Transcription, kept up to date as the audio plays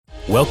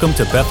Welcome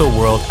to Bethel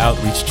World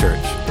Outreach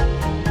Church.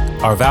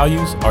 Our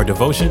values are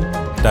devotion,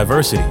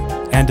 diversity,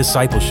 and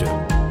discipleship.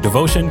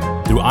 Devotion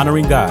through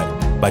honoring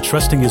God by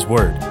trusting His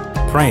Word,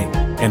 praying,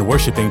 and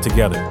worshiping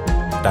together.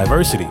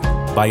 Diversity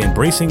by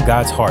embracing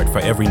God's heart for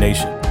every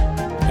nation.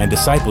 And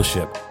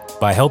discipleship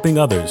by helping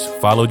others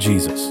follow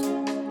Jesus.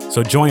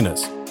 So join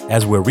us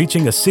as we're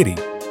reaching a city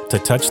to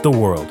touch the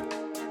world.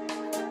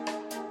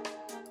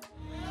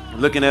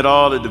 Looking at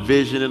all the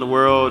division in the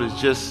world is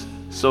just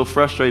so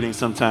frustrating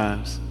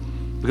sometimes.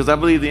 Because I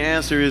believe the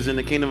answer is in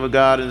the kingdom of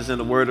God and is in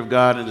the word of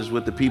God and is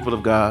with the people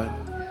of God.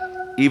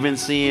 Even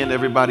seeing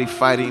everybody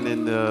fighting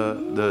in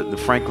the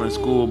Franklin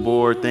School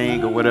Board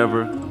thing or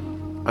whatever,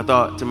 I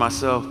thought to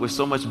myself, we're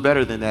so much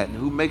better than that. And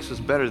who makes us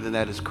better than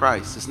that is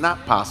Christ. It's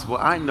not possible.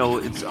 I know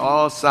it's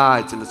all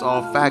sides and it's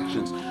all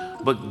factions.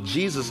 But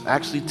Jesus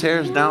actually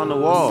tears down the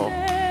wall.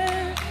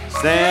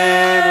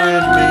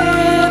 Stand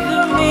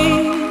with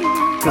me.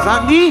 Because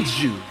I need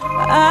you.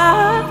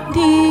 I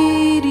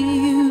need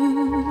you.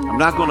 I'm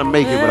not going to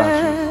make it without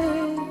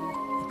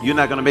you. You're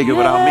not going to make it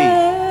without me.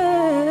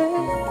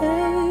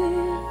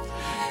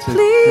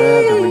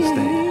 Together we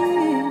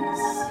stand.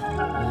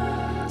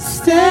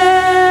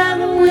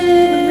 Stand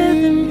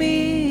with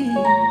me.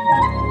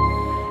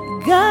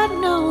 God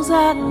knows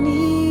I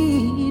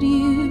need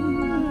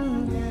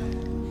you.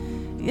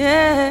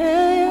 Yeah.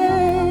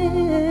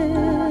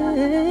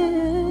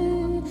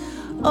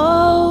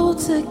 Oh,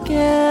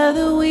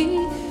 together we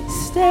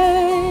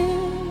stand.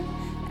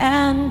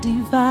 And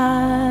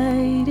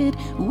divided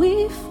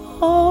we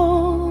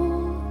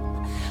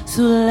fall.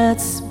 So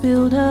let's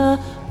build a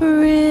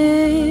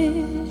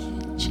bridge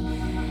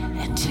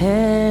and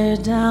tear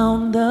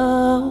down the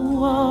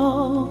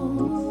wall.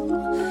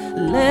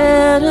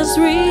 Let us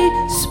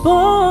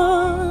respond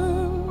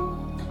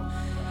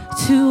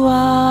to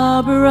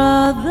our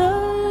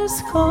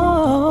brother's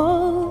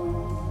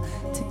call.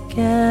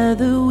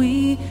 Together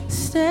we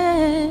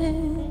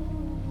stand.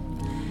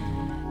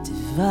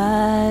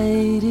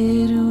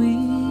 Divided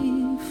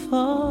we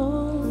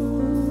fall.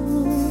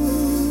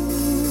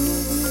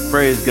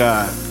 Praise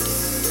God.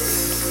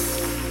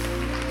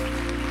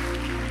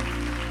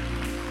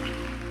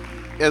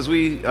 As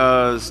we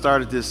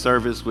started this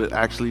service with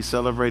actually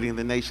celebrating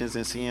the nations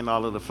and seeing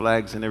all of the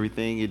flags and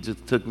everything, it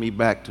just took me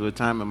back to a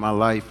time in my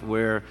life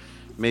where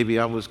maybe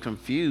I was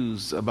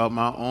confused about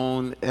my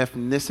own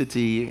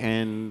ethnicity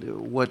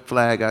and what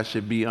flag I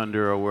should be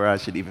under or where I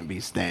should even be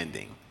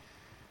standing.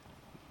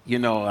 You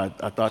know,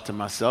 I thought to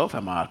myself,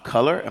 am I a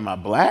color? Am I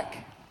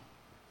black?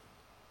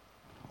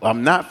 Well,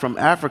 I'm not from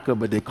Africa,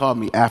 but they call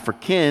me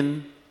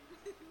African.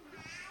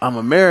 I'm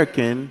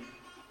American,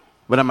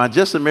 but am I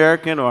just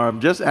American or I'm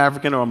just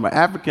African or I'm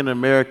African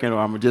American or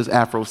I'm just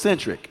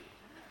Afrocentric?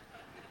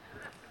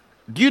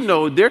 You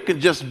know, there can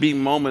just be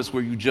moments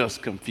where you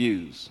just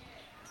confused.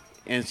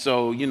 And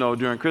so, you know,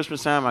 during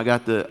Christmas time, I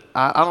got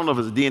I don't know if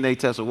it's a DNA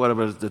test or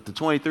whatever, it's the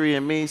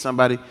 23andMe.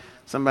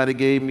 Somebody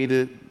gave me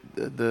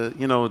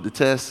the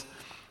test,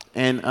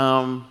 and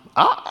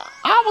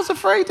I was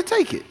afraid to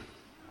take it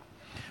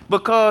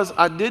because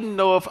I didn't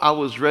know if I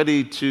was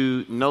ready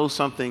to know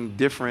something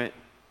different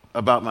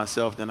about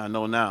myself than I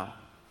know now.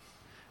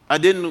 I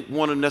didn't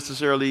want to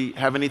necessarily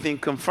have anything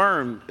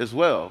confirmed as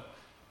well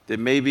that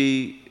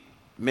maybe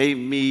made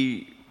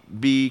me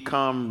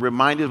become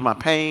reminded of my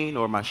pain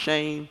or my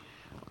shame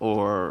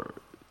or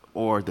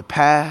the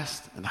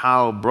past and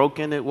how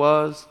broken it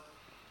was.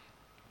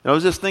 I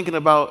was just thinking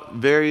about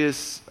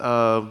various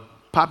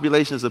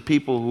populations of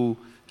people who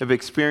have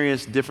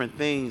experienced different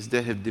things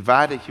that have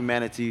divided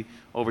humanity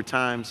over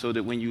time, so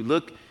that when you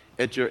look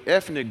at your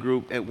ethnic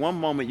group, at one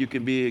moment you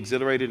can be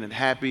exhilarated and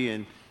happy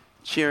and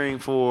cheering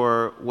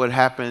for what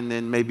happened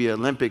in maybe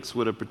Olympics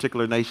with a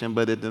particular nation,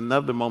 but at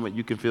another moment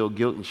you can feel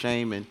guilt and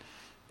shame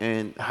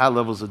and high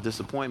levels of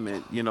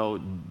disappointment, you know,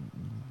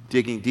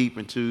 digging deep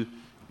into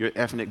your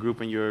ethnic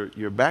group and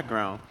your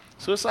background.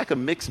 So it's like a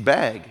mixed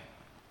bag.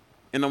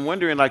 And I'm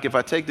wondering, like, if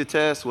I take the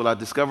test, will I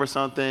discover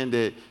something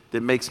that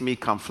makes me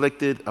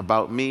conflicted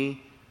about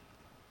me?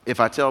 If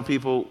I tell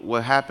people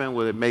what happened,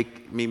 will it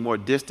make me more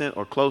distant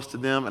or close to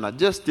them? And I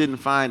just didn't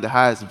find the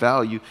highest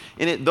value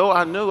in it, though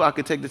I knew I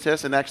could take the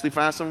test and actually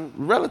find some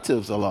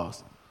relatives I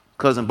lost.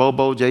 Cousin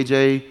Bobo,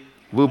 JJ,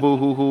 Boo Boo,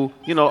 Hoo Hoo,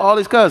 you know, all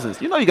these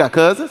cousins. You know you got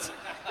cousins.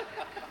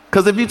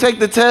 Because if you take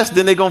the test,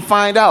 then they're going to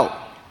find out.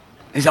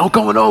 They say, I'm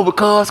coming over,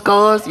 cuz.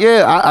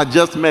 Yeah, I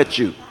just met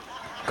you.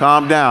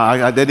 Calm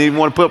down. I didn't even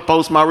want to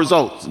post my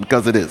results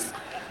because of this.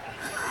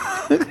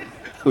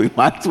 We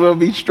might as well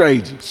be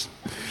strangers,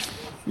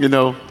 you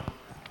know.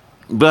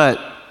 But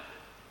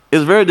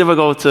it's very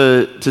difficult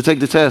to take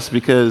the test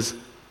because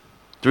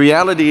the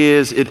reality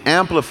is it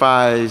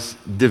amplifies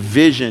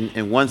division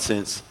in one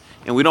sense,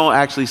 and we don't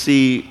actually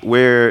see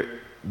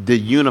where the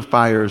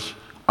unifiers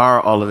are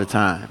all of the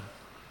time.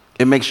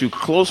 It makes you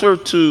closer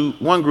to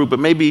one group, but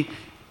maybe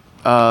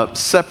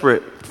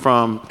separate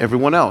from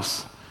everyone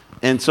else.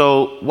 And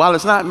so while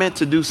it's not meant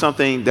to do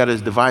something that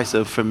is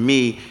divisive, for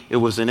me, it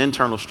was an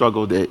internal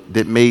struggle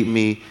that made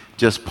me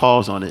just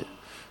pause on it.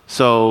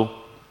 So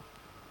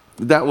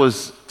that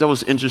was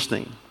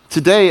interesting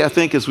today, I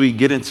think as we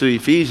get into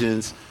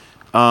Ephesians,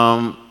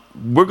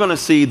 we're going to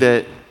see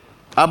that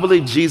I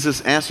believe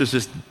Jesus answers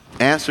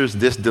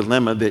this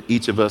dilemma that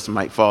each of us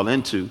might fall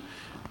into,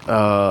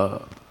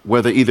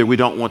 whether either we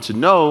don't want to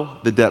know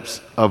the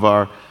depths of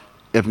our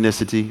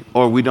ethnicity,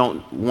 or we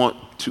don't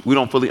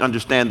fully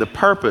understand the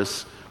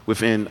purpose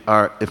within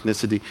our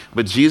ethnicity.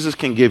 But Jesus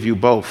can give you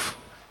both.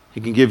 He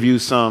can give you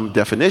some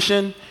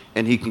definition,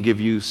 and he can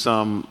give you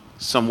some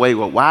way,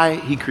 well, why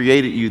he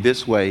created you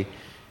this way,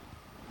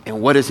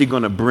 and what is he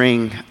going to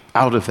bring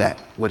out of that,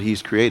 what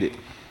he's created.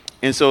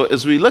 And so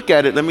as we look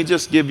at it, let me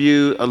just give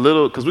you a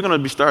little, because we're going to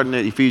be starting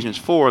at Ephesians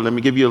 4. Let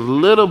me give you a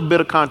little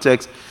bit of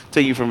context,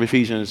 take you from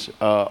Ephesians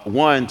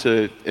 1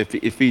 to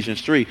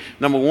Ephesians 3.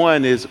 Number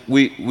one is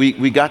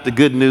we got the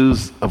good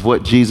news of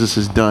what Jesus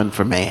has done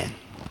for man.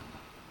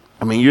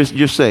 I mean,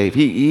 you're saved.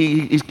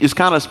 He's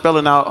kind of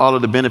spelling out all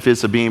of the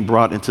benefits of being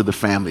brought into the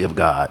family of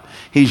God.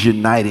 He's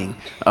uniting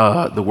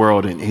the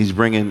world, and he's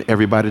bringing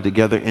everybody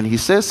together. And he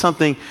says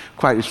something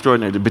quite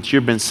extraordinary. But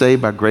you've been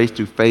saved by grace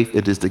through faith.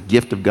 It is the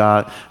gift of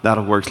God, not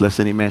of works, lest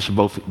any man should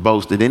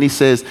boast. And then he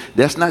says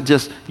that's not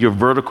just your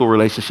vertical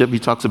relationship. He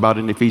talks about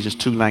in Ephesians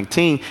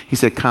 2:19. He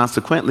said,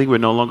 consequently, we're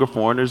no longer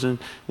foreigners and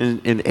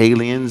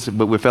aliens,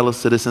 but we're fellow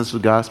citizens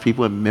with God's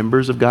people and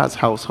members of God's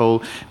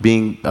household,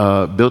 being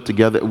built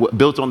together,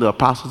 built on the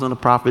apostles and the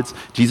prophets,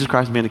 Jesus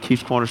Christ being the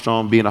chief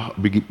cornerstone,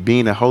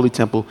 being a holy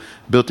temple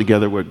built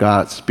together where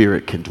God's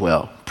spirit can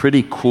dwell.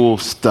 Pretty cool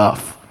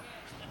stuff.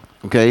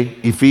 Okay?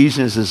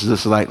 Ephesians is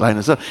just like lighting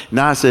us up.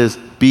 Now it says,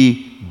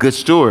 be good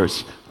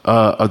stewards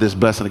of this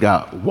blessing of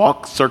God.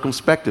 Walk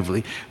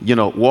circumspectively,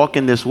 walk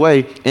in this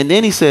way. And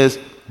then he says,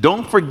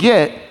 don't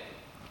forget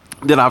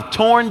that I've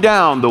torn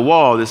down the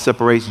wall that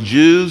separates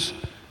Jews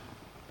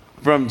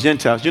from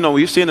Gentiles. When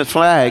you're seeing the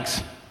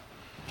flags,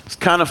 it's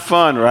kind of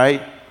fun,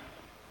 right?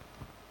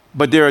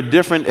 But there are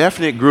different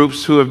ethnic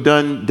groups who have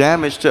done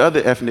damage to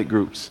other ethnic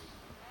groups.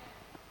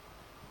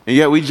 And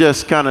yet we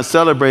just kind of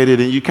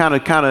celebrated, and you kind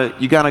of got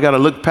to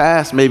look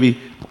past maybe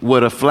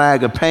what a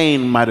flag of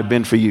pain might have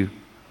been for you.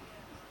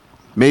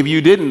 Maybe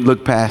you didn't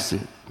look past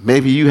it.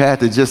 Maybe you had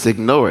to just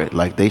ignore it,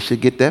 like they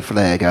should get that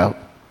flag out.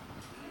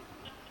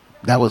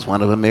 That was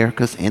one of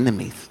America's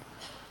enemies.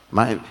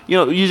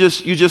 You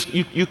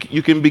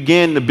can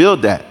begin to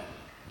build that.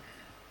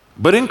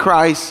 But in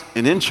Christ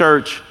and in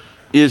church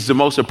is the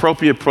most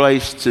appropriate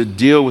place to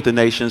deal with the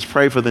nations,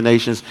 pray for the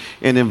nations,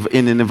 and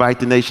invite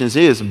the nations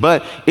is.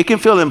 But it can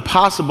feel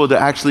impossible to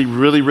actually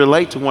really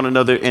relate to one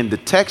another. And the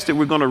text that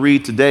we're going to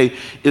read today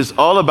is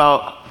all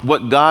about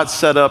what God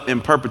set up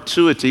in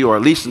perpetuity, or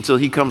at least until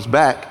he comes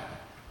back,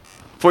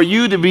 for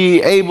you to be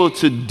able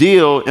to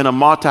deal in a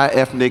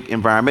multi-ethnic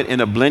environment,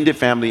 in a blended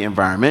family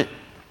environment.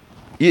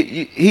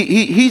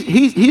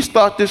 He's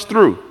thought this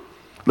through.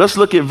 Let's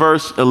look at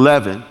verse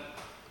 11.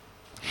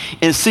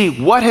 And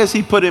see what has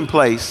he put in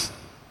place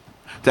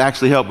to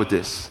actually help with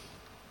this.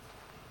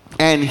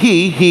 And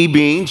he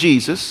being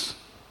Jesus,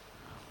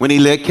 when he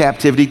led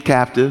captivity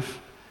captive,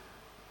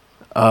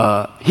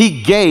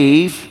 he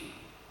gave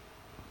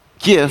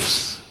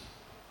gifts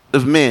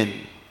of men.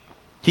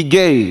 He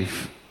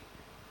gave.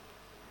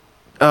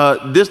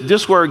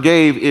 This word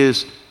gave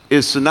is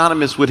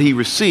synonymous with he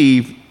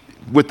received,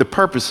 with the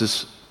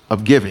purposes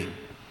of giving.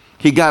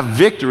 He got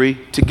victory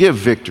to give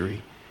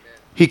victory.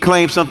 He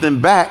claimed something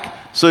back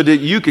so that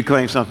you could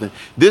claim something.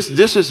 This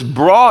is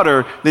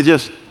broader than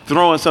just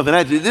throwing something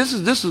at you. This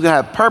is to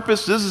have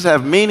purpose. This is to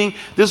have meaning.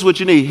 This is what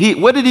you need.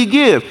 What did he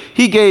give?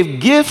 He gave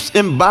gifts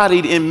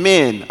embodied in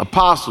men,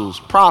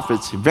 apostles,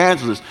 prophets,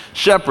 evangelists,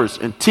 shepherds,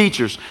 and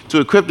teachers to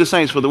equip the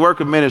saints for the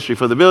work of ministry,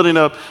 for the building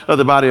up of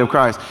the body of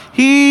Christ.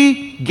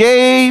 He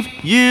gave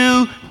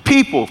you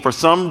people. For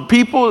some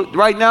people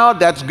right now,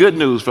 that's good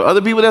news. For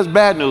other people, that's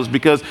bad news,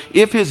 because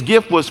if his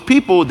gift was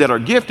people that are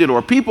gifted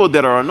or people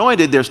that are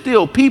anointed, they're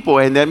still people,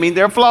 and that means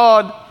they're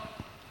flawed.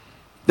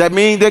 That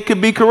means they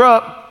could be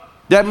corrupt.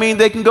 That means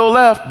they can go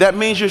left. That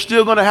means you're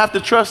still going to have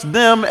to trust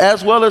them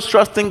as well as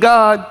trusting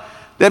God.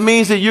 That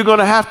means that you're going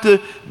to have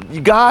to,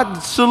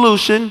 God's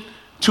solution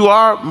to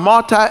our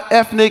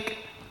multi-ethnic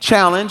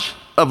challenge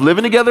of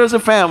living together as a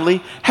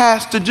family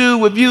has to do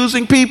with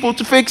using people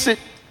to fix it.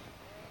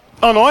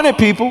 Anointed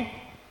people,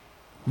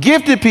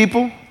 gifted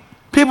people,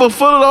 people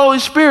full of the Holy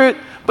Spirit,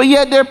 but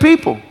yet they're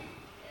people.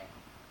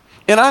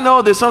 And I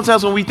know that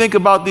sometimes when we think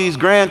about these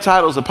grand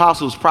titles,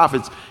 apostles,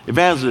 prophets,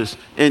 evangelists,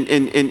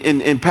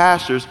 and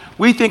pastors,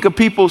 we think of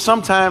people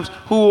sometimes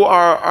who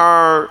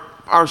are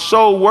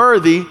so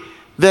worthy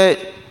that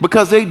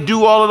because they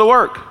do all of the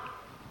work.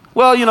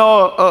 Well,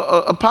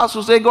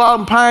 apostles, they go out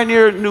and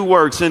pioneer new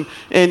works, and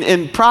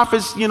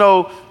prophets,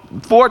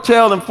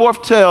 foretell and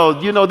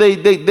forthtell,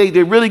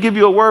 they really give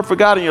you a word for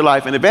God in your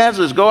life. And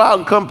evangelists go out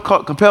and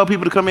compel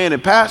people to come in,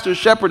 and pastors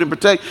shepherd and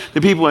protect the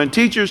people, and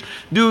teachers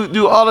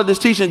do all of this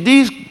teaching.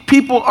 These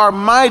people are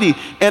mighty,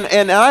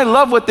 and I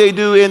love what they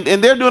do,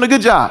 and they're doing a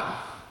good job.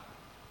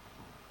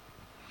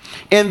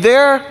 And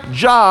their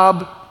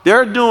job,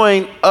 they're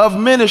doing of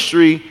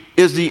ministry,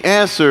 is the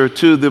answer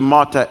to the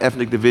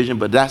multi-ethnic division,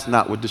 but that's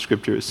not what the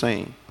scripture is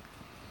saying.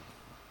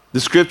 The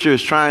scripture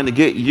is trying to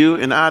get you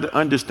and I to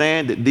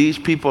understand that these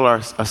people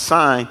are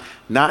assigned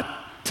not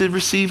to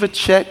receive a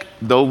check,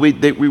 though we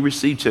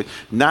receive check,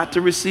 not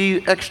to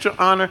receive extra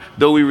honor,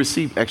 though we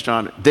receive extra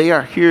honor. They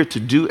are here to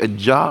do a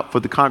job for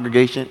the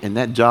congregation, and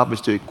that job is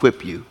to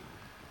equip you.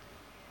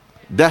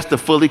 That's to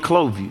fully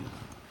clothe you.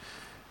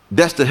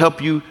 That's to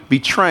help you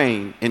be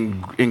trained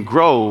and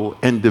grow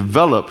and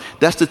develop.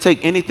 That's to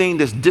take anything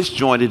that's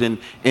disjointed and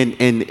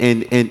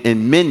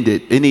mend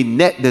it, any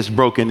net that's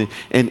broken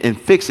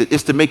and fix it.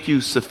 It's to make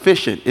you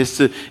sufficient. It's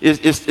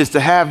to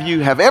have you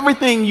have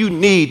everything you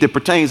need that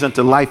pertains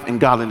unto life and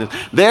godliness.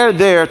 They're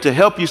there to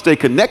help you stay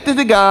connected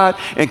to God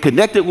and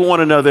connected with one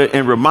another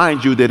and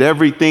remind you that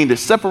everything that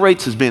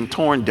separates has been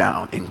torn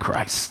down in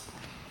Christ.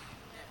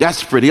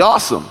 That's pretty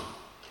awesome.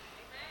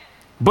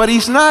 But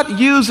he's not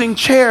using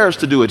chairs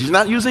to do it. He's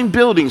not using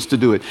buildings to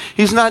do it.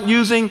 He's not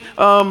using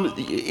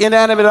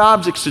inanimate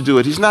objects to do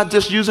it. He's not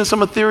just using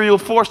some ethereal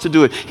force to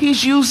do it.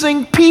 He's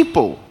using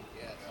people.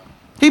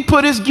 He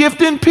put his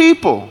gift in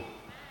people.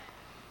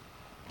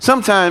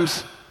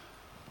 Sometimes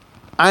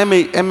I'm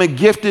a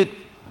gifted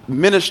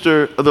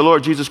minister of the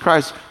Lord Jesus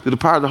Christ through the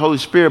power of the Holy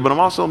Spirit, but I'm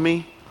also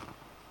me.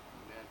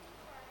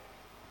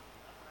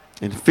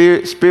 And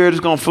the Spirit is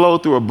going to flow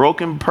through a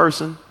broken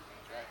person,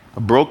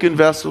 a broken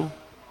vessel,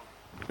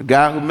 a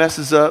guy who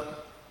messes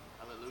up.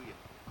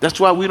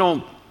 That's why we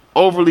don't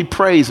overly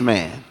praise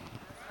man.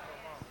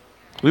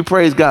 We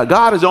praise God.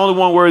 God is the only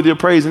one worthy of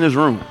praise in this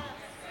room.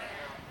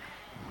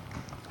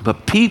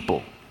 But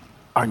people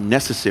are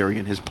necessary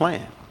in his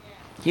plan.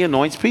 He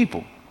anoints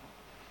people.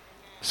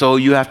 So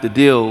you have to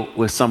deal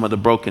with some of the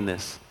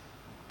brokenness.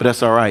 But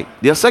that's all right.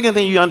 The second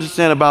thing you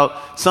understand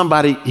about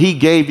somebody, he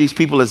gave these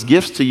people as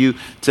gifts to you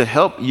to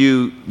help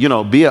you,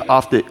 be a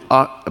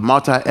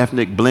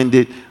multi-ethnic,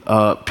 blended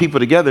people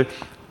together.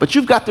 But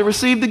you've got to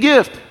receive the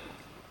gift.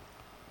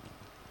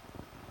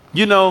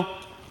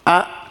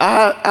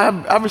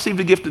 I received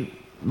a gift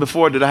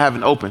before that I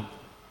haven't opened.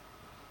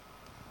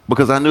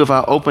 Because I knew if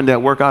I opened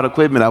that workout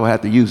equipment, I would have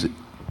to use it.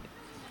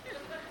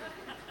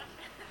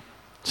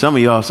 Some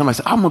of y'all, somebody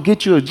said, I'm going to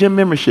get you a gym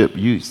membership.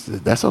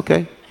 That's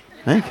okay.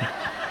 Thank you.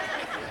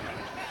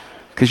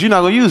 Because you're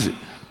not going to use it.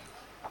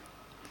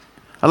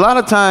 A lot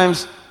of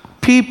times,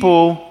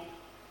 people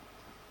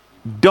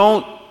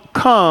don't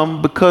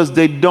come because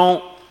they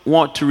don't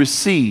want to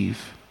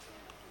receive.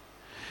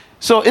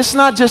 So it's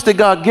not just that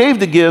God gave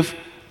the gift.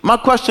 My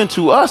question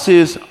to us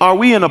is, are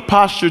we in a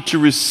posture to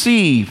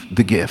receive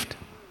the gift?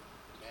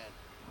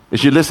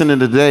 As you're listening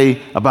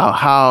today about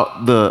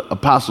how the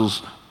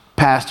apostles,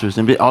 pastors,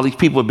 and all these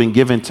people have been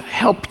given to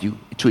help you,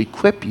 to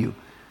equip you,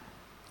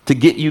 to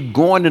get you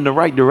going in the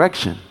right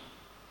direction.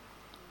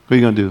 What are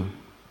you going to do?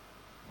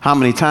 How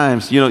many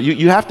times?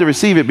 You have to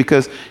receive it,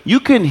 because you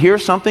can hear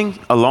something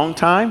a long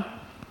time,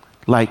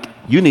 like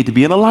you need to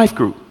be in a life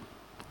group.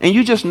 And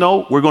you just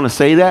know we're going to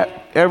say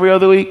that every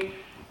other week.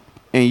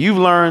 And you've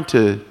learned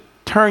to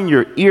turn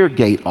your ear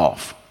gate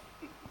off.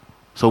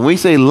 So when we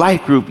say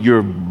life group,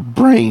 your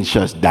brain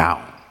shuts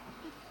down.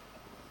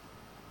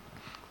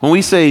 When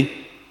we say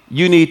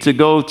you need to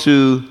go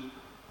to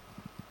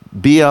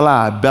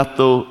BLI,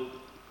 Bethel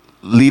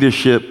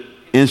Leadership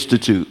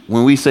Institute,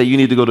 when we say you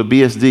need to go to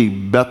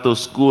BSD, Bethel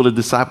School of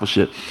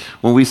Discipleship,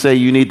 when we say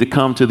you need to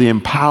come to the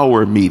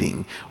Empower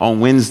meeting on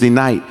Wednesday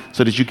night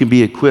so that you can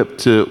be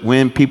equipped to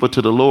win people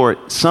to the Lord,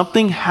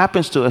 something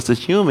happens to us as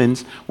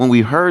humans when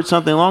we heard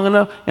something long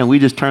enough and we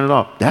just turn it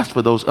off. That's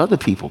for those other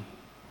people.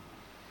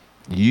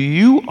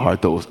 You are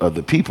those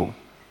other people.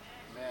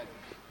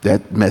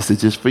 That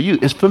message is for you.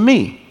 It's for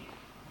me.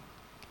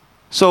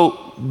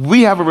 So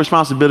we have a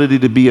responsibility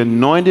to be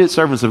anointed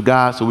servants of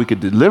God so we could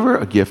deliver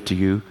a gift to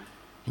you.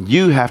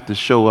 You have to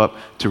show up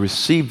to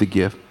receive the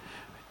gift.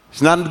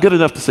 It's not good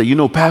enough to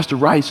say, Pastor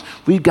Rice,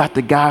 we've got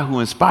the guy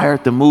who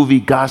inspired the movie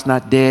God's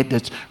Not Dead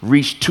that's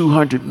reached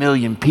 200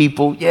 million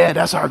people. Yeah,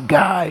 that's our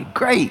guy.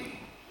 Great.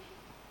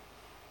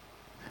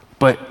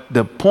 But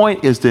the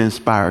point is to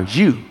inspire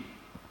you,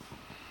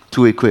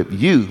 to equip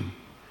you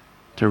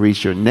to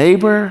reach your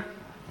neighbor,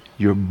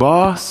 your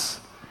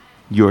boss,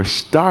 your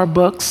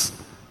Starbucks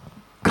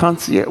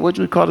concierge. What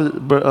do we call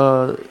it?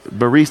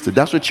 Barista.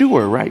 That's what you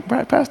were, right?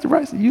 Pastor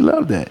Rice, you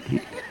love that.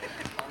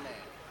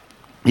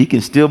 He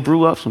can still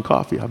brew up some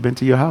coffee. I've been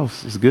to your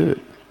house. It's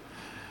good.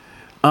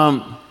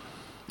 No,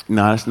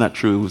 that's not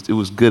true. It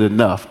was good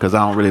enough, because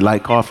I don't really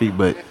like coffee,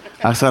 but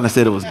I kind of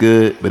said it was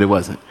good, but it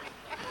wasn't.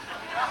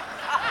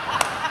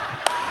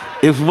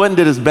 It wasn't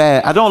that it's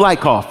bad. I don't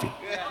like coffee,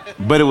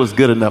 but it was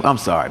good enough. I'm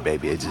sorry,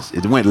 baby.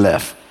 It went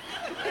left.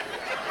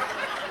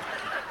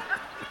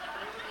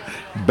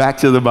 Back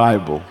to the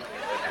Bible.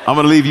 I'm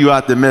going to leave you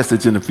out the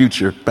message in the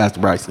future, Pastor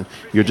Bryson.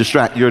 You're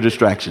a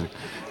distraction.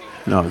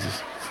 No,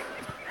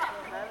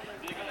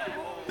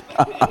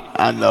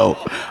 I know,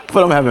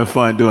 but I'm having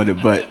fun doing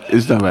it, but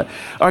it's not right.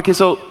 Okay,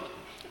 so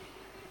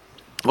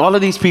all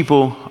of these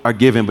people are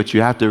given, but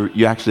you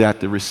actually have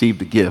to receive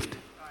the gift.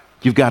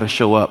 You've got to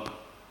show up.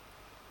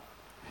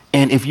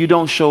 And if you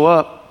don't show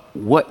up,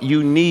 what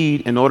you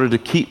need in order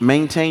to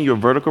maintain your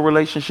vertical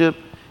relationship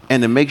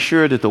and to make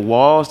sure that the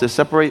walls that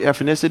separate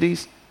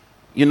ethnicities,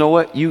 you know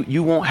what?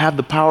 You won't have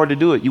the power to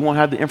do it. You won't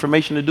have the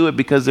information to do it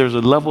because there's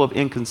a level of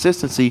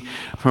inconsistency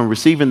from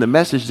receiving the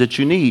message that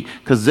you need,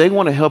 because they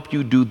want to help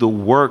you do the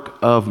work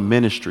of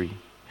ministry.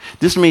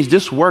 This means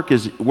this work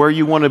is where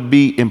you want to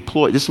be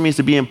employed. This means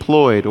to be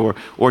employed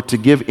or to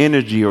give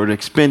energy or to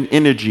expend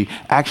energy,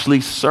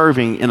 actually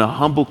serving in a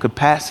humble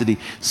capacity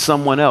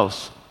someone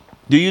else.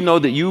 Do you know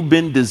that you've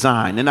been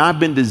designed, and I've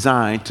been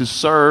designed to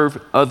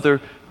serve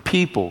other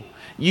people?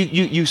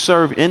 You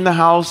serve in the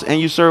house and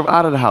you serve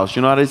out of the house.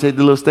 You know how they say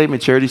the little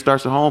statement, charity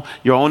starts at home?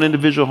 Your own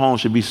individual home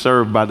should be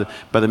served by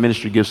the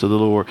ministry gifts of the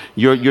Lord.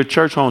 Your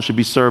church home should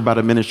be served by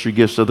the ministry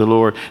gifts of the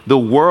Lord. The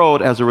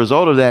world, as a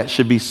result of that,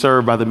 should be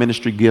served by the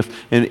ministry gift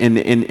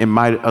in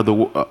might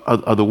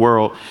of the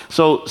world.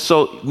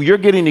 So you're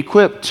getting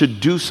equipped to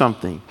do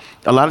something.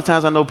 A lot of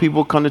times I know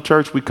people come to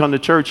church, we come to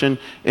church and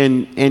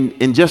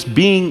just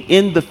being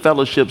in the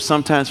fellowship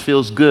sometimes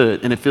feels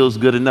good, and it feels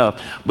good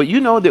enough. But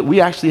you know that we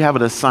actually have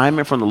an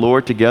assignment from the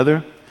Lord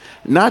together.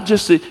 Not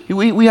just,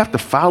 we have to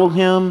follow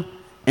him,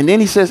 and then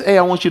he says, hey,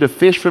 I want you to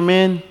fish for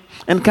men.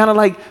 And kind of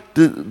like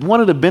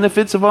one of the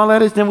benefits of all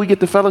that is then we get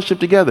the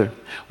fellowship together.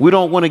 We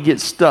don't want to get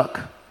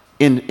stuck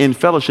in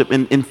fellowship.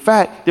 And in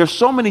fact, there's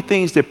so many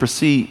things that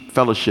precede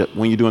fellowship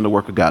when you're doing the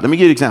work of God. Let me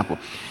give you an example.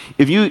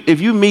 If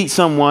you meet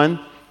someone,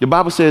 the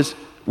Bible says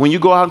when you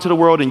go out into the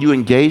world and you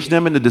engage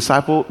them in the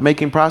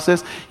disciple-making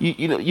process,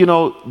 you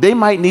know, they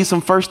might need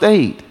some first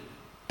aid.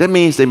 That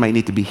means they might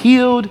need to be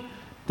healed.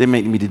 They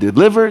might need to be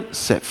delivered,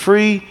 set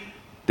free.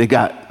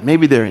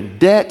 Maybe they're in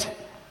debt.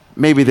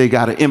 Maybe they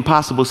got an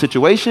impossible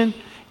situation.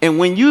 And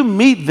when you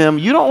meet them,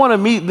 you don't want to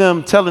meet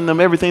them telling them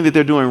everything that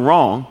they're doing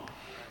wrong.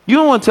 You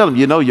don't want to tell them,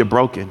 you know, you're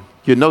broken.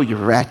 You know, you're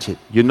ratchet.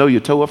 You know,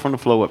 you're toe up from the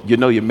floor up. You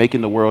know, you're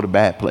making the world a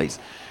bad place.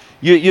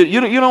 You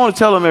don't want to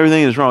tell them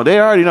everything is wrong. They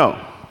already know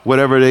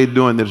whatever they're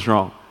doing that's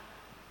wrong.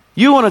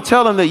 You want to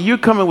tell them that you're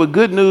coming with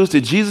good news,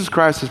 that Jesus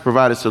Christ has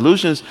provided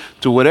solutions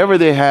to whatever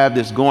they have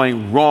that's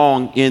going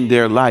wrong in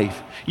their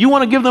life. You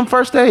want to give them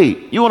first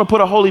aid. You want to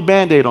put a holy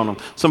Band-Aid on them,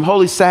 some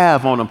holy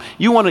salve on them.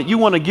 You want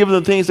to give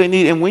them things they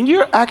need. And when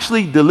you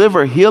actually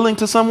deliver healing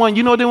to someone,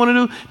 you know what they want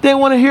to do? They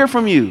want to hear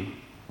from you.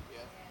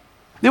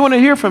 They want to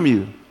hear from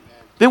you.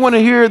 They want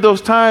to hear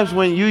those times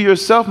when you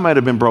yourself might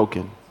have been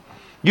broken.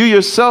 You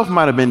yourself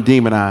might have been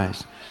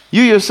demonized.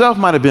 You yourself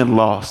might have been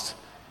lost.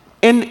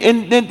 And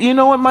then you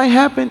know what might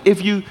happen?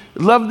 If you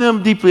love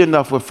them deeply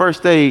enough with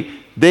first aid,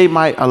 they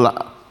might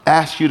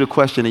ask you the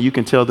question, and you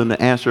can tell them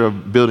the answer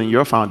of building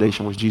your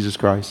foundation was Jesus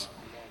Christ.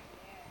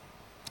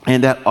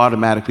 And that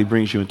automatically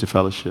brings you into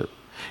fellowship.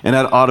 And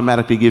that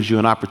automatically gives you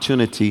an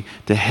opportunity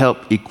to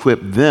help equip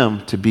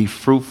them to be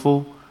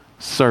fruitful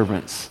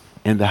servants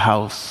in the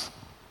house.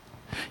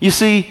 You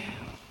see,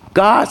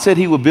 God said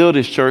he would build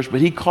his church, but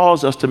he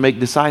calls us to make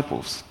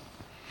disciples.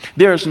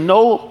 There's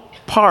no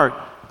part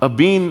of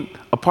being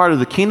a part of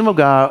the kingdom of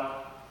God,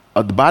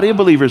 of the body of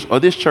believers, or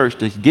this church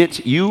that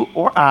gets you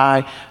or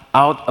I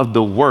out of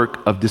the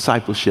work of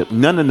discipleship.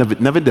 None of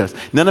it does.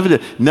 None of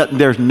it does.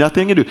 There's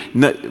nothing to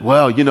do.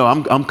 Well, you know,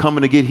 I'm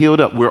coming to get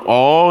healed up. We're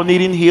all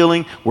needing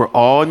healing. We're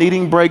all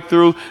needing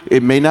breakthrough.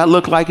 It may not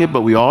look like it,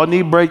 but we all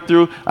need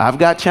breakthrough. I've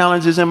got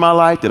challenges in my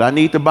life that I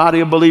need the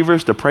body of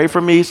believers to pray for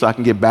me so I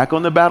can get back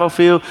on the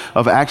battlefield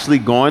of actually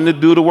going to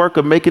do the work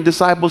of making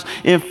disciples.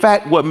 In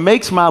fact, what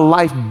makes my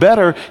life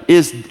better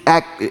is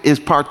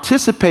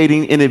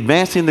participating in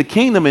advancing the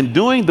kingdom and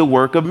doing the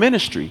work of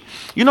ministry.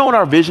 You know what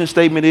our vision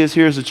statement is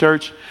here as a church?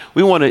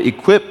 We want to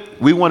equip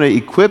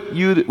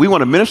you. We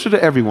want to minister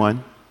to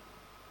everyone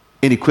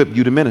and equip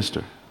you to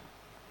minister.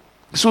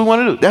 That's what we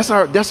want to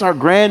do. That's our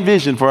grand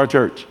vision for our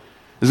church,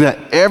 is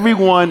that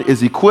everyone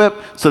is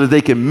equipped so that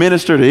they can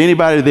minister to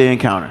anybody they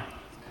encounter.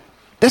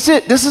 That's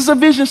it. This is a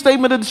vision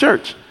statement of the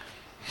church.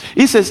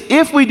 He says,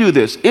 if we do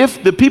this,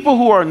 if the people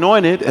who are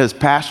anointed as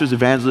pastors,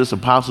 evangelists,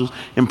 apostles,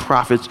 and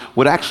prophets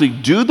would actually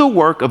do the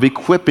work of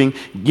equipping,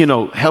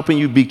 helping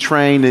you be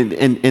trained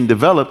and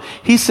develop,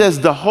 he says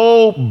the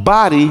whole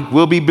body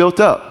will be built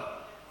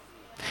up.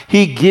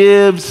 He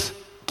gives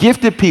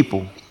gifted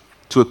people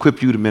to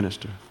equip you to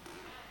minister.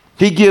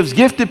 He gives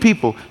gifted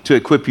people to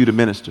equip you to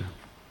minister.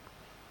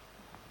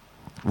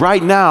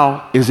 Right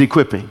now is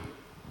equipping.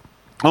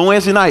 On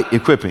Wednesday night,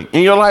 equipping.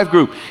 In your life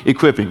group,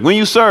 equipping. When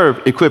you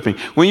serve, equipping.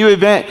 When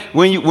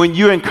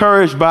you're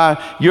encouraged by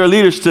your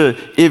leaders to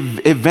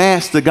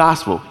advance the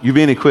gospel, you're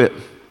being equipped.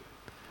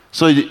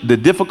 So the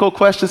difficult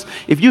questions,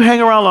 if you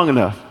hang around long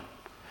enough,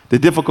 the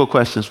difficult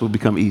questions will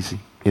become easy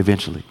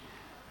eventually,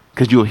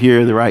 because you'll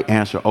hear the right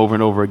answer over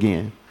and over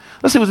again.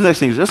 Let's see what the next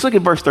thing is. Let's look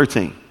at verse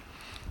 13.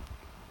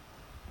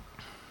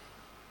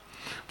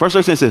 Verse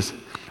 13 says,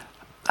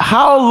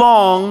 how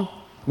long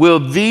will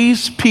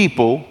these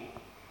people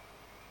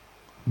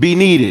be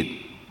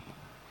needed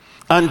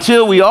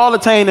until we all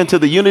attain into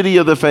the unity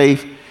of the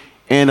faith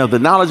and of the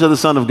knowledge of the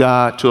Son of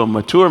God, to a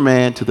mature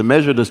man, to the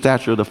measure of the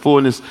stature of the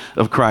fullness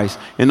of Christ?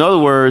 In other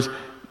words,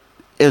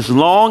 as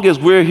long as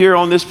we're here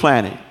on this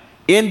planet,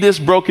 in this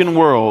broken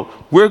world,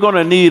 we're going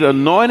to need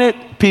anointed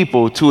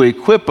people to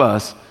equip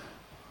us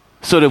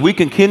so that we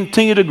can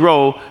continue to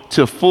grow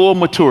to full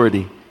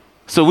maturity,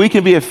 so we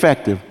can be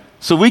effective,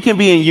 so we can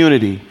be in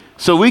unity,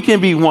 so we can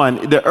be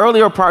one. The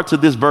earlier parts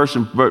of this verse,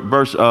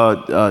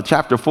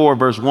 chapter 4,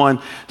 verse 1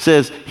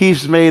 says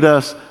he's made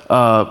us,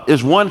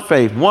 is one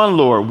faith, one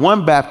Lord,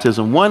 one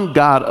baptism, one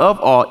God of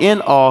all,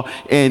 in all,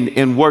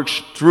 and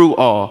works through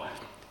all.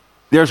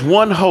 There's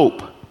one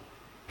hope.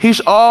 He's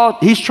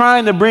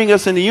trying to bring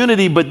us into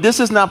unity, but this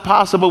is not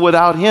possible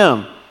without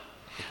him.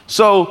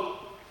 So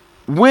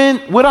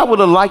what I would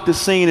have liked to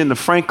see in the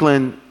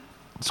Franklin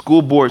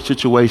school board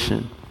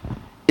situation,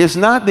 it's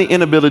not the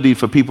inability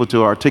for people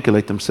to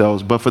articulate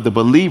themselves, but for the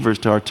believers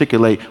to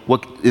articulate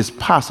what is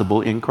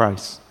possible in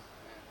Christ.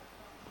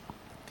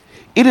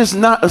 It is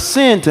not a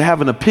sin to have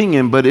an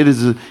opinion, but it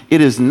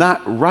is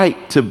not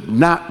right to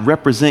not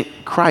represent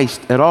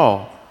Christ at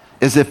all,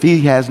 as if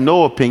he has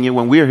no opinion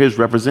when we're his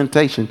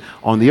representation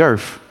on the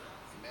earth.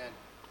 Amen.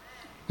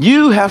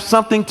 You have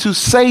something to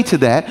say to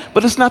that,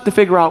 but it's not to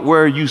figure out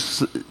where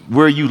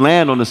you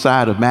land on the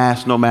side of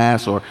mask, no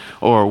mask,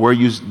 or where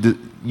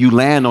you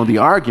land on the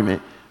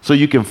argument so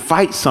you can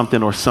fight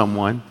something or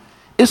someone.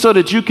 It's so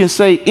that you can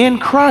say, in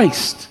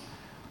Christ,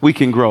 we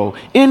can grow.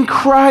 In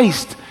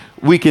Christ,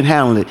 we can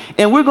handle it.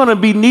 And we're going to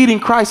be needing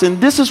Christ. And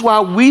this is why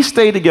we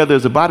stay together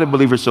as a body of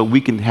believers, so we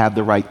can have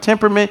the right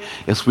temperament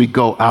as we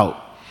go out.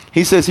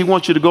 He says he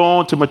wants you to go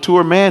on to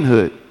mature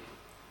manhood.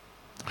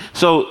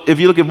 So if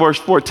you look at verse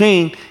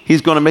 14,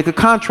 he's going to make a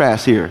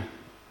contrast here.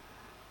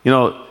 You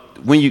know,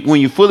 when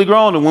you fully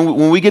grown, and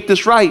when we get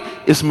this right,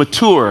 it's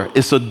mature,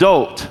 it's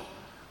adult.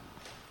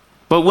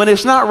 But when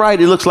it's not right,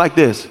 it looks like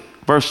this.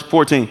 Verse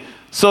 14,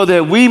 so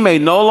that we may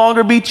no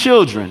longer be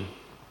children.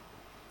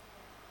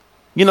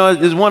 You know,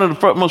 it's one of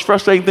the most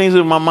frustrating things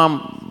that my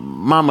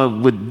mama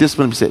would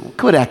discipline me, say,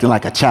 quit acting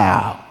like a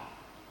child.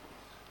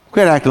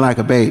 Quit acting like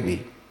a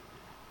baby.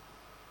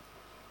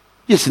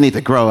 You just need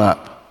to grow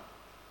up.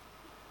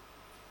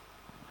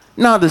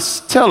 Now,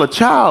 to tell a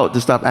child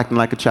to stop acting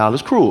like a child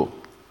is cruel.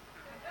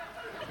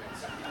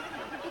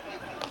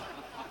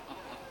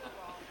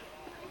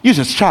 You're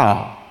just a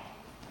child.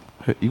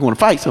 You want to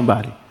fight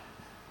somebody.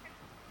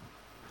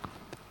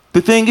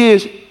 The thing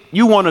is,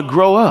 you want to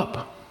grow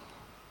up.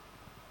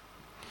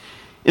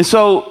 And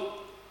so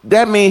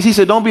that means, he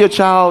said, don't be a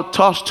child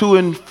tossed to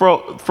and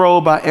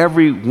fro by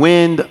every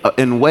wind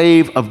and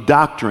wave of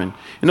doctrine.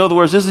 In other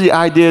words, this is the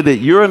idea that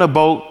you're in a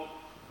boat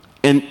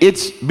and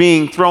it's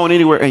being thrown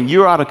anywhere and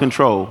you're out of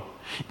control.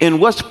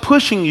 And what's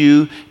pushing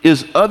you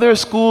is other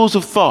schools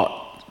of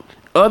thought,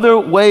 other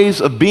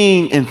ways of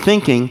being and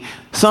thinking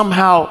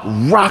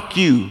somehow rock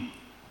you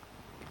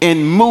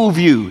and move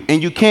you,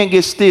 and you can't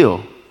get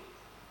still.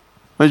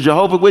 When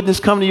Jehovah's Witness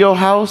come to your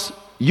house,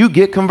 you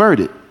get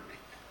converted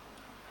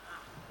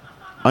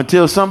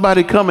until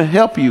somebody come and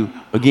help you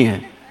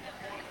again.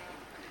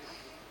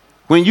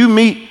 When you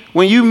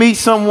meet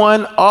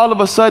someone, all of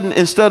a sudden,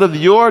 instead of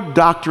your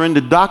doctrine,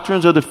 the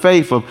doctrines of the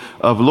faith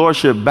of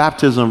lordship,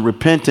 baptism,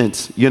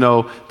 repentance, you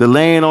know, the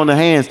laying on the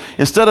hands,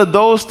 instead of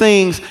those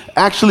things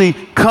actually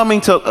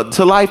coming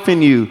to life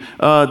in you,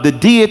 the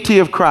deity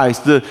of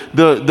Christ,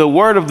 the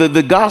word of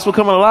the gospel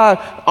coming alive,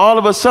 all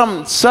of a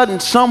sudden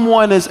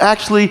someone has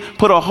actually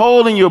put a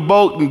hole in your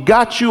boat and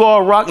got you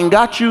all rocked and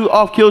got you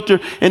off kilter,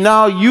 and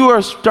now you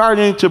are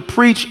starting to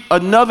preach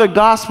another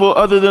gospel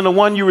other than the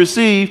one you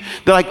received,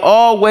 that like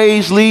all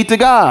ways lead to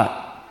God.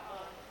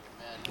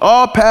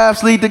 All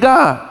paths lead to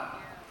God.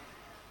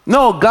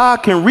 No, God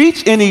can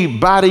reach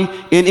anybody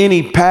in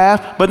any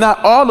path, but not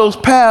all those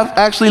paths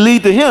actually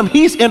lead to him.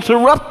 He's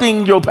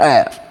interrupting your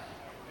path.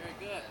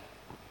 Very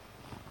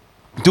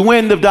good. The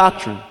wind of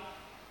doctrine.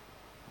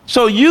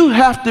 So you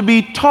have to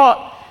be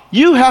taught,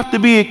 you have to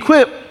be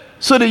equipped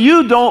so that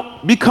you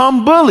don't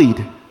become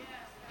bullied.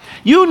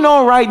 You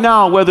know right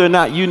now whether or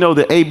not you know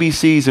the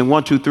ABCs and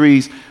 1, 2,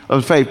 3s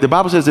of faith. The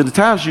Bible says at the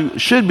times you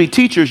should be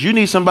teachers, you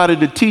need somebody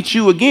to teach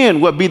you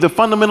again what be the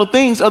fundamental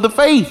things of the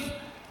faith.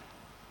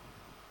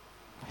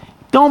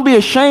 Don't be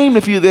ashamed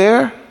if you're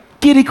there.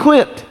 Get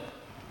equipped.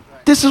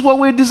 This is what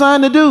we're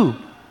designed to do.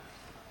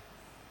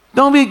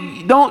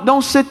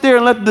 Don't sit there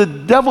and let the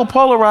devil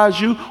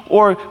polarize you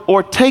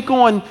or take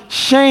on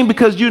shame,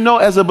 because you know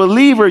as a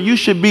believer you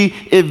should be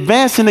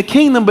advancing the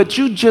kingdom, but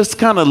you just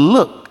kind of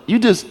look. You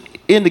just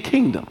in the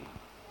kingdom.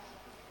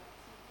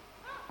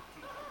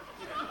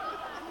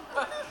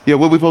 Yeah,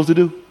 what are we supposed to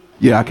do?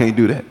 Yeah, I can't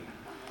do that.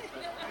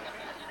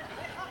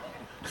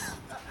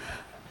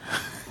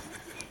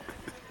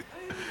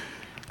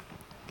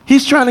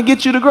 He's trying to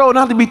get you to grow,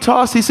 not to be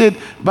tossed, he said,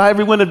 by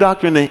every wind of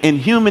doctrine and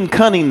human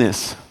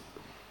cunningness.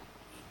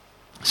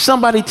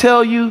 Somebody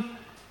tell you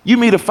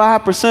meet a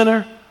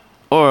 5%er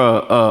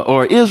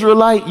or an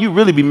Israelite, you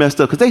really be messed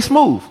up because they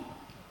smooth.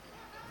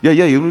 Yeah,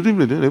 I'm going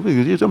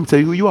to tell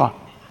you who you are.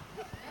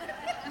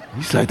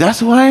 He's like, that's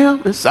who I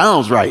am? It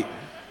sounds right.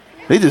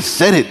 They just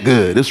said it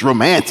good. It's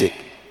romantic.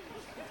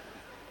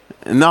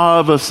 And all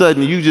of a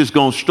sudden, you just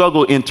going to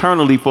struggle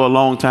internally for a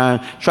long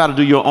time, try to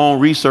do your own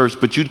research,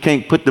 but you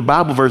can't put the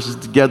Bible verses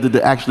together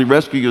to actually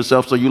rescue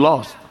yourself, so you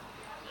lost.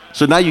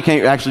 So now you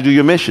can't actually do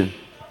your mission.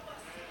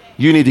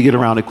 You need to get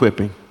around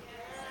equipping.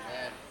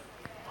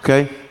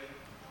 Okay?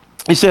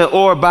 He said,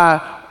 or by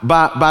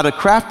the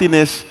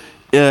craftiness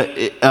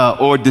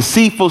or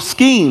deceitful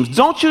schemes.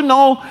 Don't you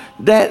know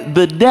that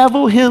the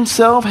devil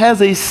himself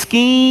has a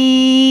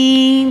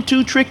scheme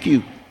to trick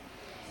you?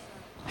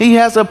 He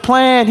has a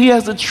plan. He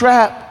has a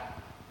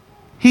trap.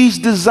 He's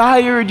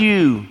desired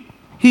you.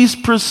 He's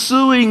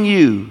pursuing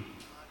you.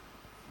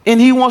 And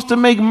he wants to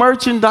make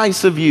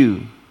merchandise of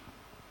you.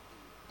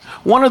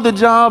 One of the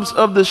jobs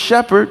of the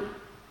shepherd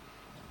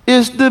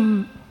is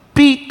to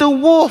beat the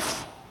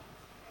wolf.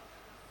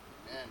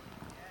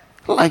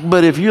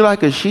 But if you're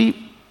like a sheep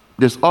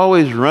that's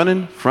always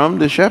running from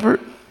the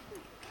shepherd,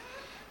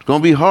 it's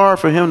going to be hard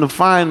for him to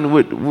find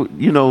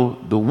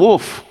the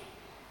wolf.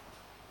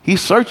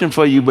 He's searching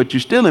for you, but you're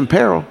still in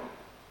peril.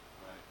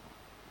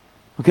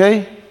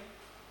 Okay?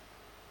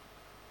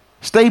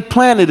 Stay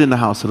planted in the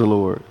house of the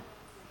Lord.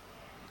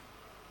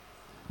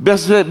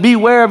 Best said,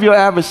 beware of your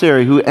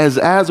adversary who is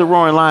as a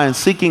roaring lion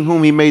seeking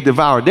whom he may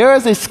devour. There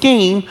is a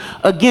scheme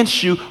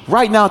against you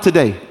right now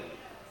today.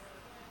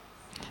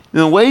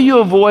 And the way you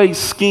avoid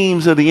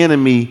schemes of the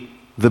enemy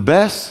the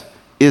best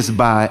is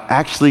by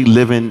actually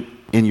living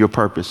in your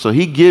purpose. So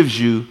he gives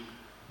you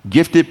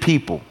gifted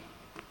people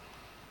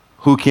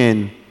who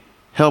can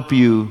help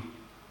you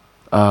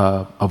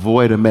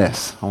avoid a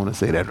mess. I want to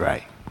say that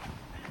right.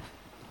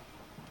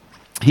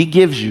 He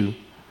gives you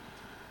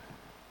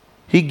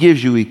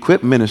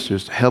equipped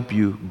ministers to help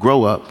you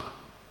grow up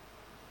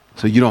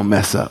so you don't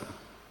mess up.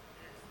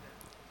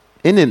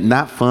 Isn't it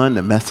not fun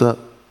to mess up?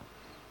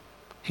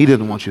 He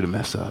doesn't want you to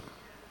mess up.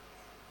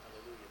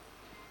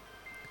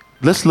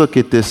 Let's look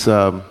at this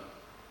final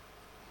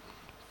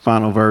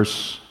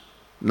verse,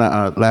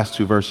 last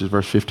two verses,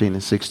 verse 15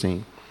 and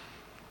 16.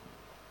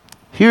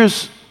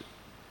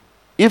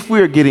 If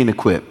we're getting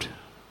equipped,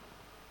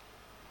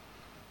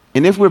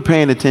 and if we're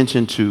paying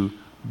attention to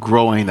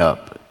growing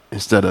up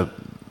instead of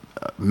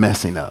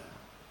messing up,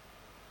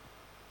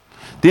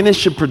 then it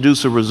should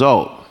produce a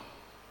result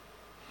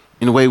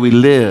in the way we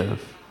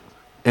live,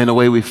 in the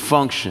way we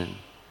function,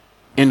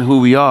 in who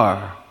we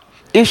are.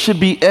 It should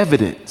be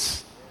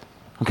evidence,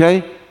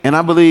 okay? And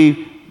I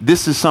believe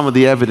this is some of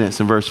the evidence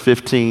in verse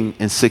 15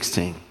 and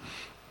 16.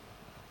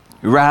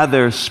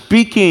 Rather,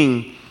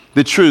 speaking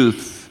the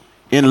truth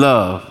in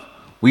love,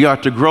 we are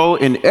to grow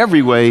in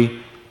every way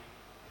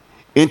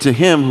into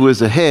him who is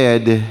the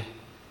head,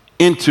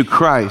 into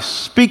Christ.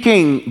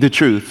 Speaking the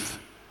truth.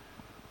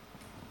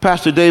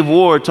 Pastor Dave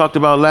Ward talked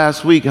about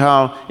last week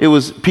how it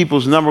was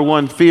people's number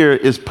one fear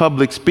is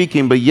public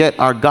speaking, but yet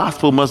our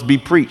gospel must be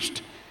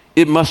preached.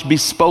 It must be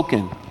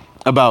spoken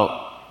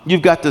about.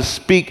 You've got to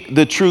speak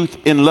the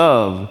truth in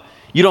love.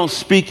 You don't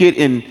speak it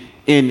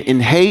in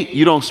hate.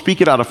 You don't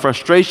speak it out of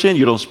frustration.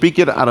 You don't speak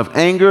it out of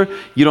anger.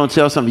 You don't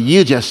tell somebody,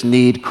 you just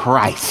need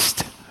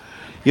Christ.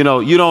 You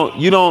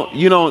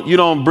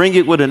don't bring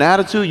it with an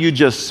attitude. You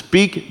just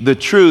speak the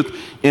truth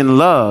in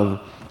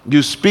love.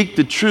 You speak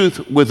the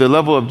truth with a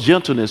level of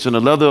gentleness and a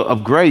level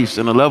of grace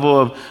and a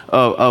level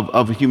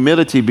of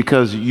humility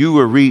because you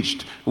were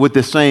reached with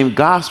the same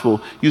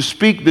gospel. You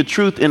speak the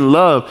truth in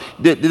love.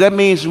 That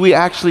means we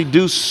actually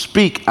do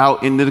speak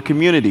out into the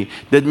community.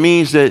 That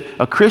means that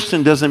a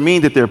Christian doesn't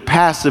mean that they're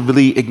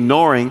passively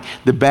ignoring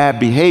the bad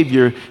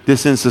behavior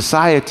that's in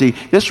society.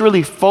 This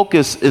really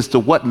focus as to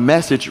what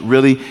message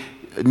really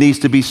needs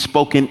to be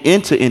spoken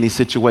into any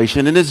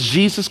situation, and it's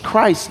Jesus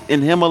Christ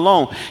and him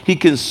alone. He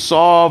can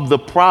solve the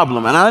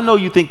problem. And I know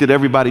you think that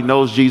everybody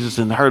knows Jesus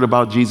and heard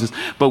about Jesus,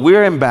 but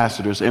we're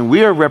ambassadors and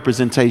we're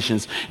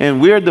representations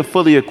and we're the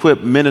fully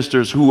equipped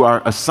ministers who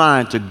are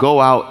assigned to go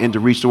out and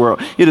to reach the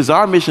world. It is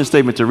our mission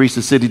statement to reach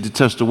the city, to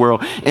touch the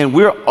world, and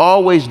we're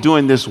always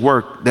doing this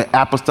work, the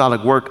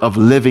apostolic work of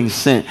living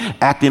sent,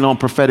 acting on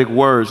prophetic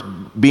words,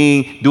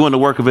 doing the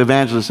work of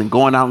evangelists and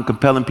going out and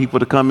compelling people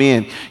to come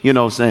in,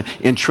 saying,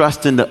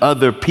 entrusting to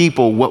other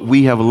people what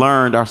we have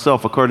learned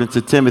ourselves, according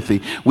to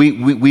Timothy.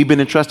 We've been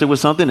entrusted with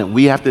something and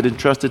we have to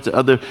entrust it to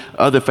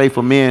other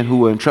faithful men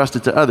who are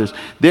entrusted to others.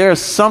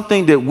 There's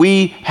something that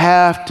we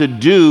have to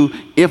do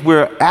if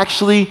we're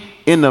actually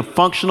in the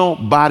functional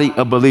body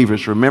of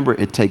believers. Remember,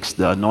 it takes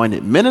the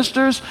anointed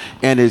ministers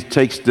and it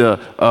takes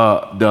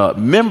the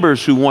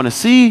members who want to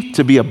see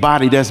to be a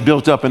body that's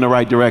built up in the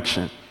right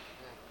direction.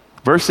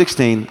 Verse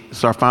 16,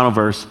 it's our final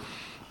verse,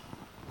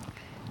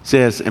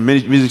 says, and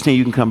music team,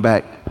 you can come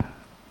back.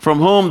 From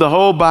whom the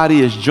whole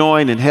body is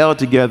joined and held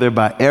together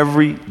by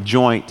every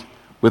joint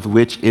with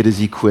which it is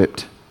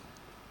equipped.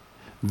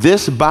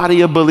 This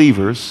body of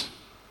believers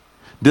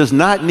does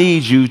not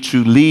need you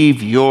to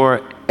leave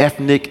your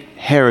ethnic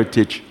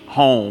heritage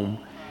home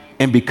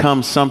and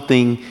become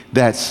something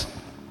that's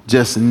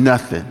just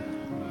nothing.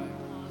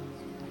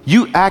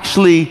 You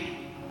actually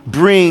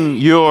bring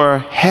your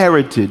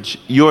heritage,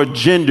 your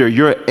gender,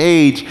 your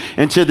age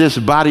into this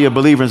body of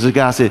believers. As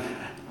God said,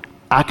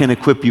 I can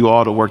equip you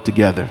all to work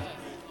together.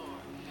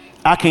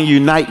 I can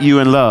unite you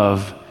in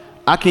love.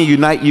 I can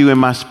unite you in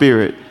my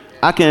spirit.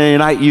 I can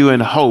unite you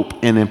in hope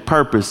and in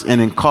purpose and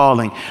in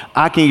calling.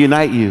 I can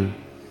unite you.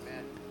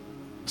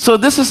 So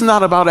this is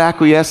not about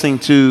acquiescing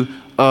to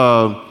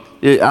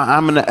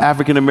I'm an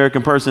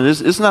African-American person.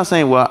 It's not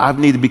saying, well, I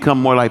need to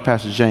become more like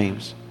Pastor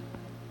James.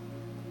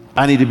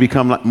 I need to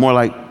become more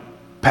like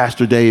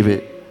Pastor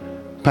David,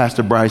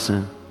 Pastor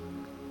Bryson.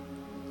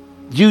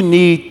 You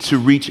need to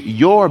reach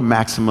your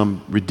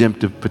maximum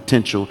redemptive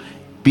potential,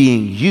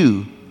 being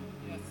you,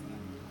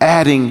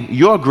 adding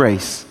your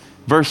grace.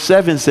 Verse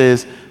 7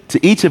 says,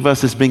 to each of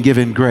us has been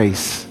given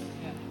grace.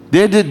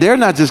 They're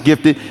not just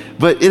gifted,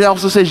 but it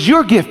also says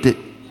you're gifted.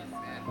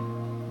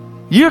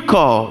 You're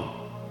called.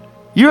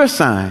 You're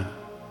assigned.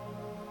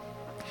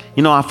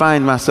 You know, I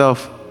find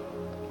myself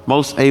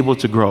most able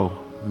to grow,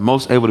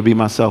 most able to be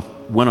myself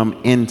when I'm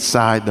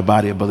inside the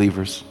body of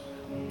believers.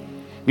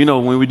 You know,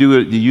 when we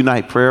do the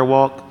Unite prayer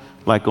walk,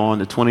 like on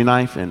the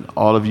 29th, and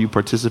all of you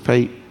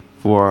participate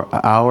for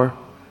an hour,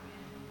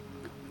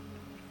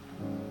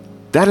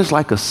 that is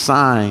like a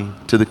sign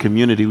to the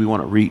community we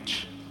want to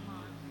reach,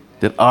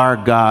 that our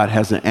God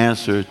has an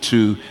answer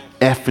to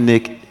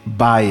ethnic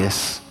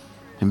bias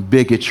and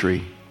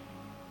bigotry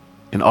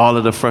and all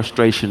of the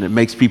frustration that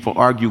makes people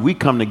argue. We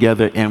come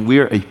together and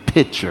we're a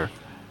picture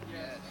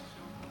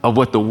of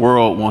what the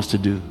world wants to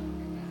do.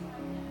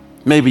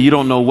 Maybe you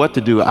don't know what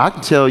to do. I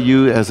can tell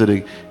you as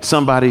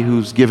somebody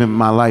who's given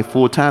my life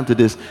full time to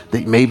this,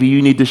 that maybe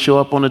you need to show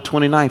up on the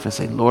 29th and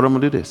say, Lord, I'm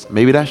going to do this.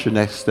 Maybe that's your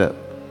next step.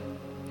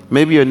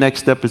 Maybe your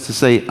next step is to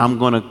say, I'm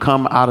going to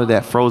come out of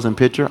that frozen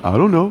picture. I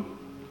don't know.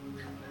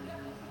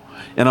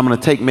 And I'm going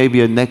to take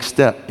maybe a next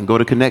step and go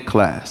to Connect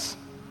class.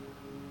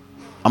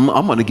 I'm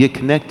going to get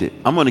connected.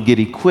 I'm going to get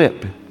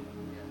equipped.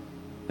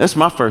 That's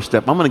my first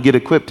step. I'm going to get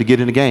equipped to get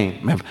in the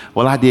game.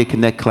 Well, I did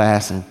Connect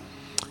class and,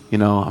 you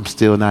know, I'm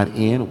still not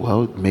in.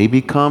 Well,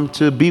 maybe come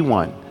to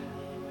B1.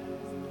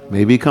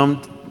 Maybe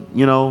come,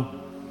 you know,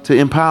 to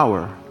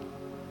Empower.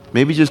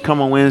 Maybe just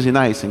come on Wednesday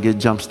nights and get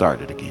jump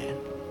started again.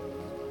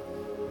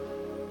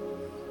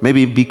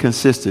 Maybe be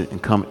consistent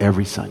and come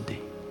every Sunday.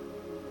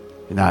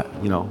 And not,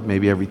 you know,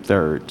 maybe every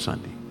third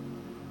Sunday,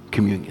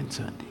 Communion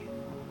Sunday.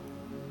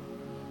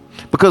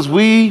 Because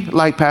we,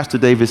 like Pastor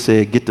David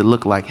said, get to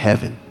look like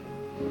heaven.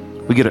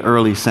 We get an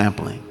early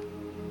sampling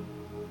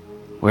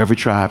where every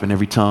tribe and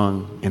every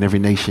tongue and every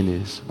nation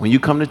is. When you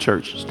come to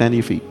church, stand on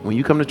your feet. When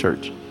you come to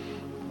church,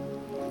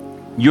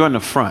 you're in the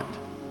front.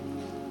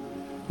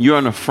 You're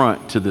in the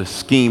front to the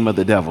scheme of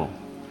the devil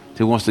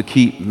that wants to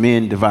keep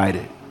men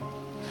divided.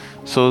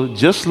 So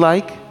just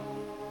like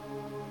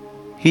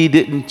he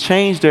didn't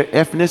change their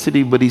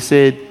ethnicity, but he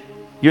said,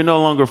 you're no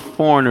longer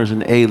foreigners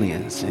and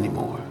aliens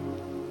anymore.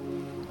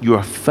 You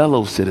are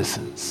fellow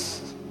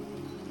citizens.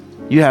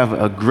 You have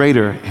a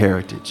greater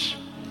heritage.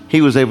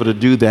 He was able to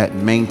do that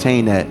and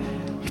maintain that.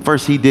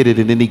 First he did it,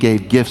 and then he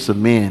gave gifts of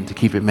men to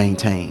keep it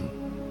maintained,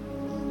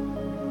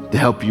 to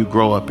help you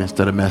grow up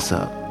instead of mess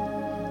up,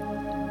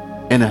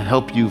 and to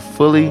help you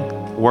fully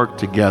work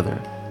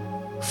together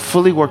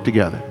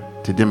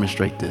to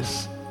demonstrate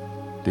this,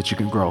 that you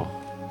can grow.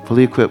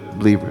 Fully equipped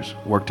believers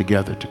work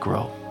together to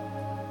grow.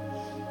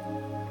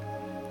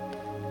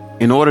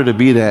 In order to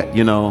be that,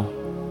 you know,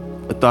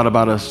 I thought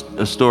about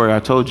a story. I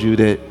told you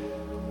that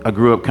I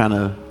grew up kind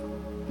of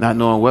not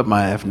knowing what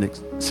my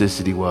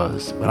ethnicity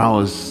was, but I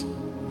was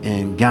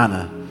in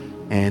Ghana,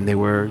 and they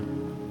were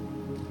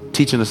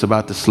teaching us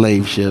about the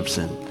slave ships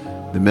and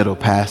the Middle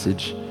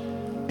Passage,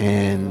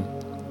 and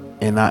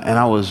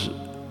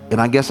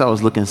I guess I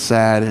was looking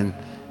sad, and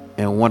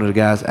one of the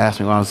guys asked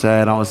me why I was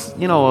sad. I was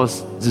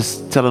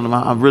just telling him,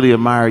 I really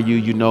admire you.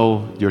 You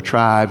know your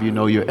tribe, you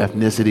know your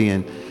ethnicity,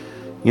 and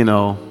you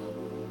know,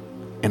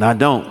 and I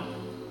don't.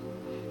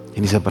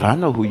 And he said, but I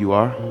know who you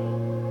are.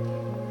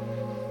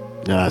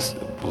 And I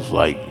was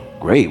like,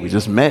 great, we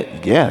just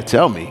met. Yeah,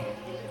 tell me.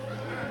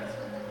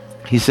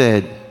 He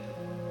said,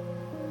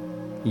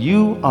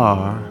 you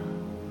are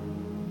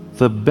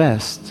the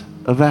best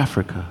of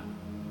Africa.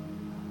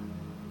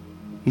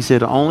 He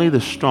said, only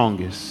the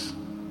strongest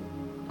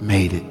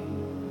made it.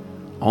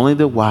 Only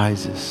the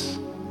wisest,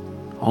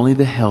 only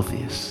the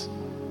healthiest.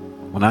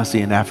 When I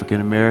see an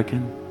African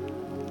American,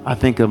 I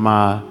think of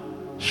my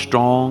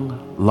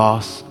strong,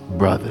 lost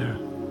brother.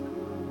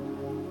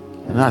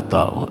 And I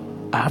thought, well,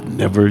 I've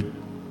never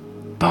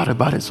thought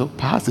about it so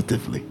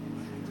positively.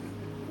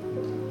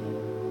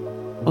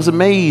 I was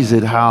amazed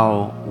at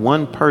how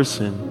one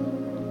person,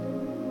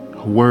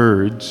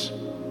 words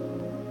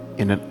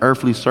in an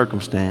earthly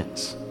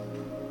circumstance,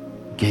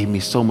 gave me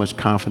so much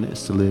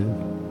confidence to live.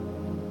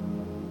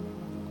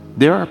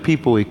 There are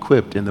people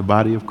equipped in the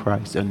body of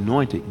Christ,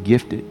 anointed,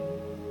 gifted,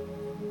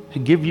 to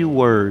give you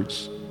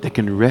words that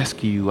can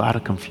rescue you out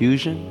of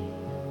confusion,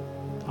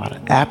 out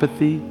of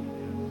apathy,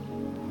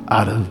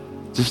 out of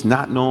just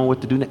not knowing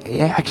what to do.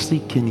 It actually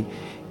can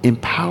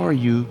empower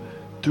you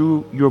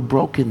through your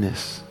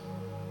brokenness,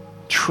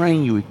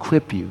 train you,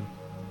 equip you,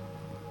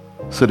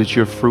 so that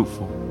you're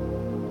fruitful,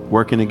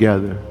 working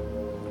together,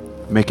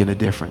 making a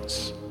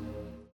difference.